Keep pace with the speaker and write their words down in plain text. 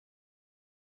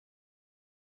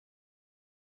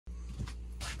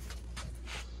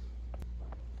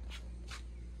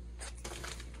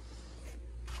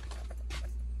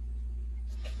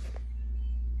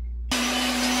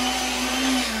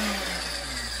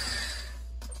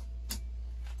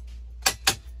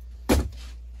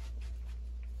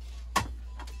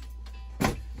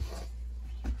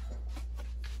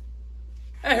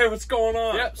Hey, what's going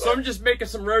on? Yep, so I'm just making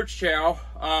some roach chow.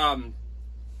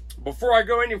 Before I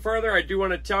go any further, I do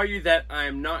want to tell you that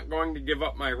I'm not going to give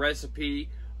up my recipe.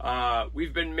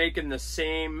 We've been making the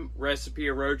same recipe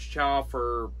of roach chow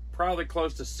for probably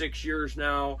close to 6 years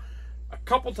now. A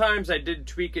couple times I did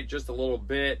tweak it just a little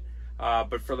bit,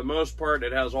 but for the most part,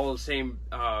 it has all the same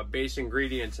base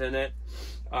ingredients in it.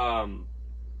 I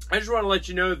just want to let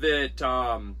you know that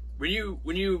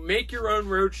when you make your own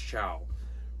roach chow,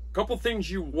 a couple things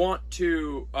you want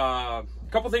to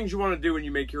do when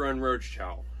you make your own roach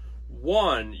chow.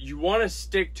 One, you want to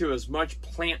stick to as much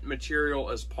plant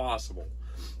material as possible.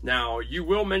 Now, you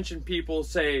will mention people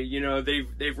say, you know,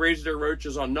 they've raised their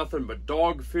roaches on nothing but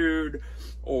dog food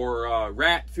or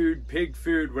rat food, pig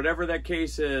food, whatever that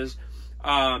case is,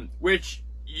 which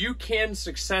you can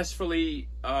successfully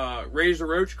raise a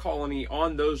roach colony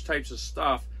on those types of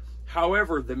stuff.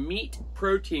 However, the meat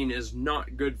protein is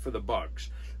not good for the bugs.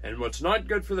 And what's not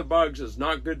good for the bugs is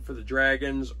not good for the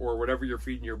dragons or whatever you're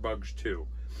feeding your bugs to.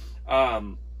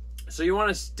 So you want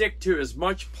to stick to as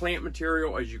much plant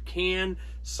material as you can,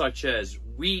 such as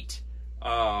wheat,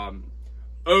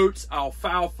 oats,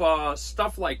 alfalfa,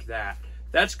 stuff like that.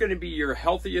 That's going to be your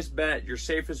healthiest bet, your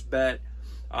safest bet.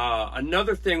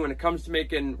 Another thing when it comes to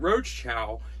making roach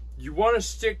chow, you want to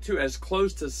stick to as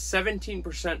close to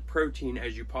 17% protein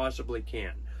as you possibly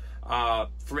can.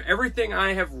 From everything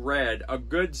I have read, a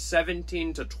good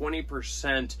 17 to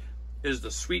 20% is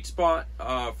the sweet spot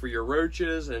for your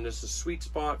roaches, and it's a sweet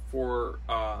spot for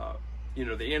you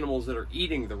know, the animals that are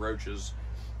eating the roaches.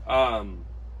 To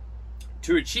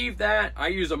achieve that, I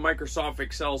use a Microsoft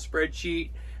Excel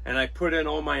spreadsheet, and I put in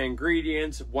all my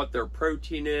ingredients, what their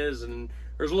protein is, and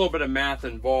there's a little bit of math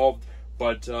involved.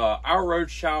 But our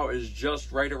roach chow is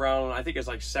just right around, I think it's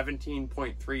like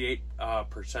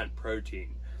 17.38%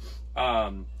 protein.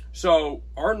 So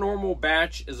our normal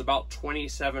batch is about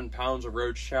 27 pounds of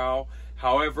roach chow.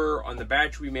 However, on the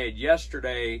batch we made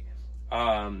yesterday,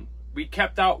 we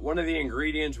kept out one of the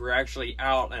ingredients. We were actually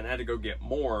out and had to go get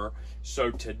more.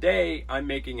 So today I'm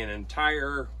making an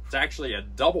entire, it's actually a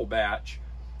double batch,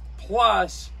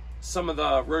 plus some of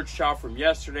the roach chow from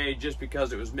yesterday. Just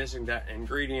because it was missing that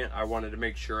ingredient, I wanted to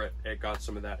make sure it got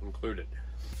some of that included.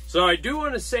 So I do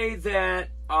want to say that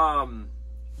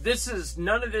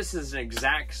none of this is an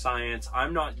exact science.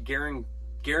 I'm not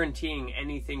guaranteeing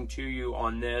anything to you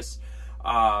on this.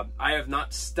 I have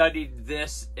not studied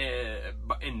this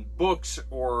in books,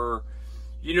 or,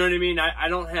 you know what I mean? I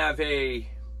don't have a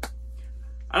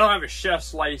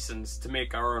chef's license to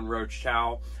make our own roach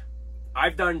chow.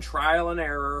 I've done trial and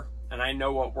error, and I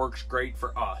know what works great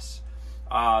for us.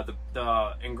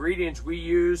 The ingredients we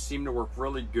use seem to work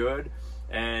really good,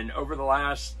 and over the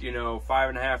last,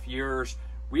 5.5 years,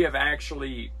 we have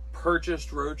actually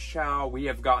purchased roach chow. We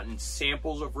have gotten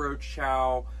samples of roach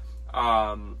chow.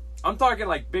 I'm talking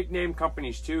like big name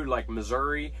companies too, like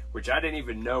Missouri, which I didn't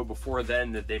even know before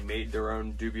then that they made their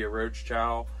own dubia roach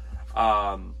chow.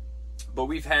 But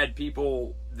we've had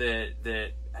people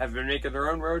that have been making their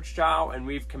own roach chow, and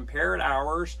we've compared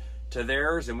ours to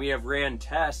theirs, and we have ran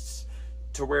tests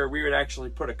to where we would actually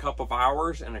put a cup of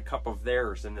ours and a cup of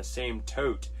theirs in the same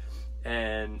tote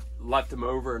and let them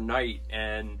overnight,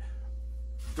 and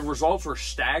the results were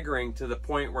staggering, to the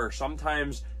point where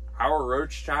sometimes our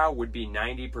roach chow would be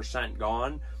 90%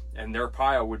 gone and their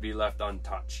pile would be left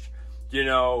untouched.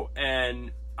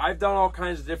 And I've done all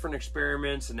kinds of different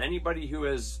experiments, and anybody who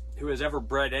has ever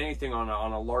bred anything on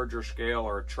a larger scale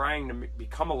or trying to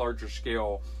become a larger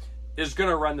scale is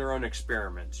going to run their own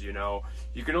experiments. You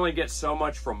can only get so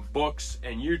much from books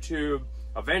and YouTube.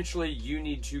 Eventually you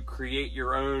need to create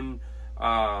your own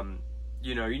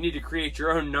you need to create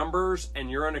your own numbers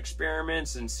and your own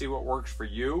experiments and see what works for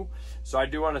you. So I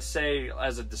do want to say,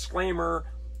 as a disclaimer,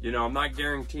 I'm not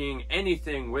guaranteeing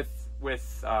anything with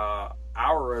our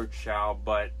roach chow,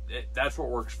 but that's what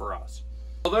works for us.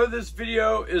 Although this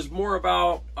video is more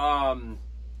about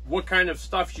what kind of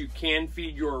stuff you can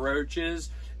feed your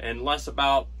roaches and less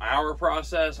about our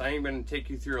process, I am going to take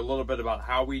you through a little bit about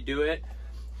how we do it.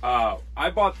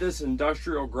 I bought this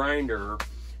industrial grinder.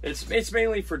 It's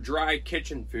mainly for dry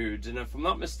kitchen foods, and if I'm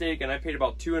not mistaken, I paid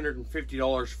about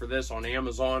 $250 for this on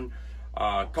Amazon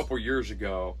a couple years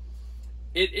ago.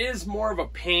 It is more of a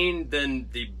pain than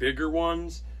the bigger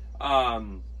ones.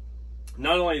 Not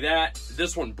only that,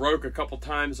 this one broke a couple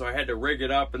times, so I had to rig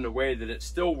it up in a way that it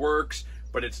still works,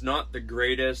 but it's not the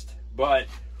greatest. But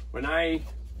when I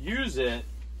use it,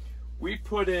 we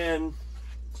put in,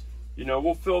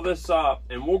 we'll fill this up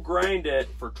and we'll grind it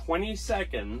for 20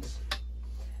 seconds.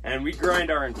 And we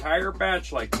grind our entire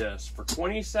batch like this for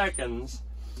 20 seconds,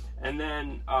 and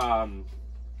then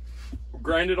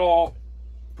grind it all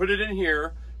put it in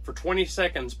here for 20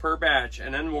 seconds per batch,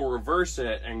 and then we'll reverse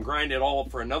it and grind it all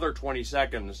for another 20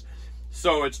 seconds.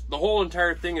 So it's the whole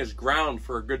entire thing is ground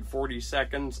for a good 40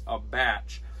 seconds a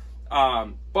batch.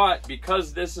 But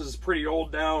because this is pretty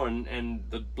old now and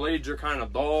the blades are kind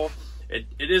of dull, it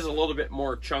is a little bit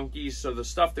more chunky. So the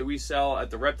stuff that we sell at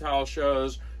the reptile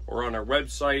shows or on our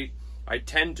website, I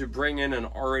tend to bring in an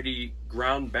already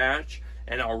ground batch,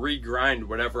 and I'll regrind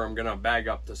whatever I'm gonna bag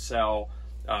up to sell,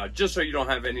 just so you don't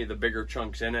have any of the bigger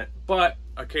chunks in it, but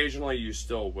occasionally you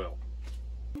still will.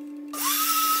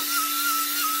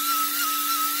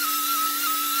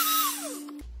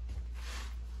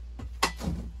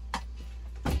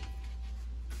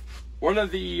 One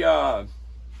of the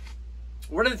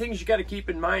things you got to keep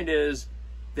in mind is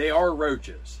they are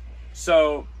roaches.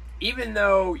 So even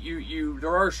though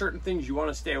there are certain things you want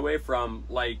to stay away from,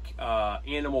 like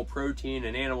animal protein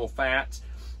and animal fats,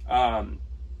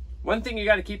 one thing you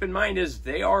got to keep in mind is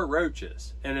they are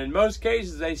roaches, and in most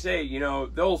cases they say, you know,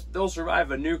 they'll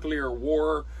survive a nuclear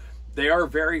war. They are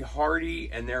very hardy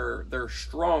and they're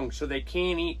strong, so they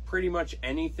can eat pretty much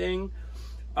anything.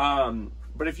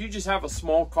 But if you just have a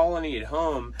small colony at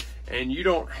home and you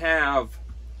don't have,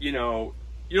 you don't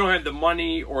have the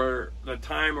money or the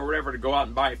time or whatever to go out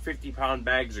and buy 50-pound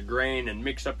bags of grain and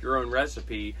mix up your own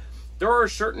recipe, there are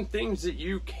certain things that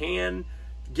you can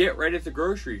get right at the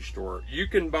grocery store. You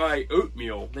can buy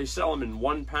oatmeal. They sell them in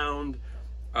 1 pound,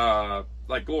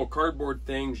 like little cardboard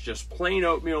things, just plain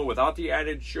oatmeal without the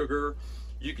added sugar.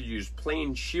 You could use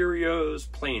plain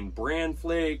Cheerios, plain bran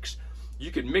flakes. You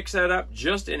could mix that up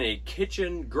just in a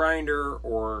kitchen grinder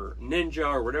or Ninja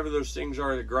or whatever those things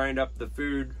are that grind up the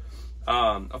food,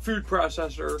 a food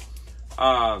processor.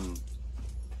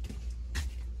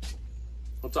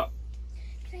 What's up?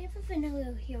 Can I have a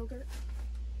vanilla yogurt?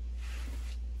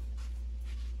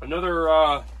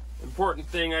 Another important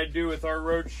thing I do with our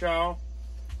Roach Chow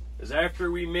is after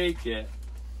we make it,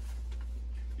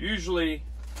 usually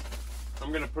I'm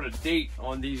going to put a date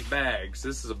on these bags.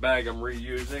 This is a bag I'm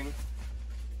reusing.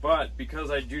 But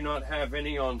because I do not have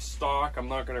any on stock, I'm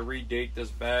not going to redate this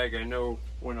bag. I know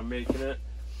when I'm making it.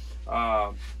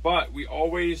 But we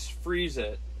always freeze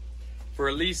it for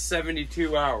at least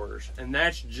 72 hours. And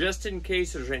that's just in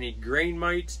case there's any grain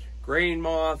mites, grain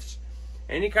moths,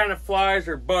 any kind of flies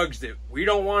or bugs that we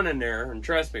don't want in there. And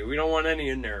trust me, we don't want any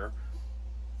in there.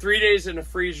 3 days in the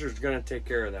freezer is going to take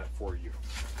care of that for you.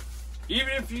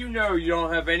 Even if you know you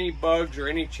don't have any bugs or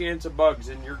any chance of bugs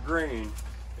in your grain,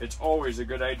 it's always a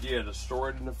good idea to store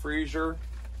it in the freezer,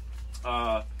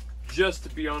 just to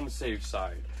be on the safe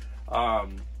side.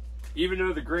 Even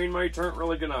though the grain mites aren't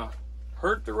really going to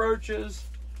hurt the roaches,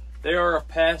 they are a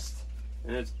pest,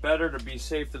 and it's better to be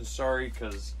safe than sorry,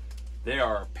 because they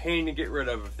are a pain to get rid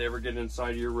of if they ever get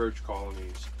inside of your roach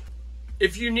colonies.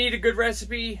 If you need a good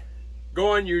recipe,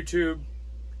 go on YouTube.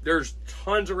 There's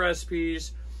tons of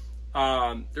recipes.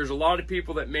 There's a lot of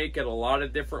people that make it a lot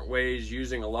of different ways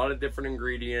using a lot of different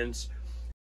ingredients.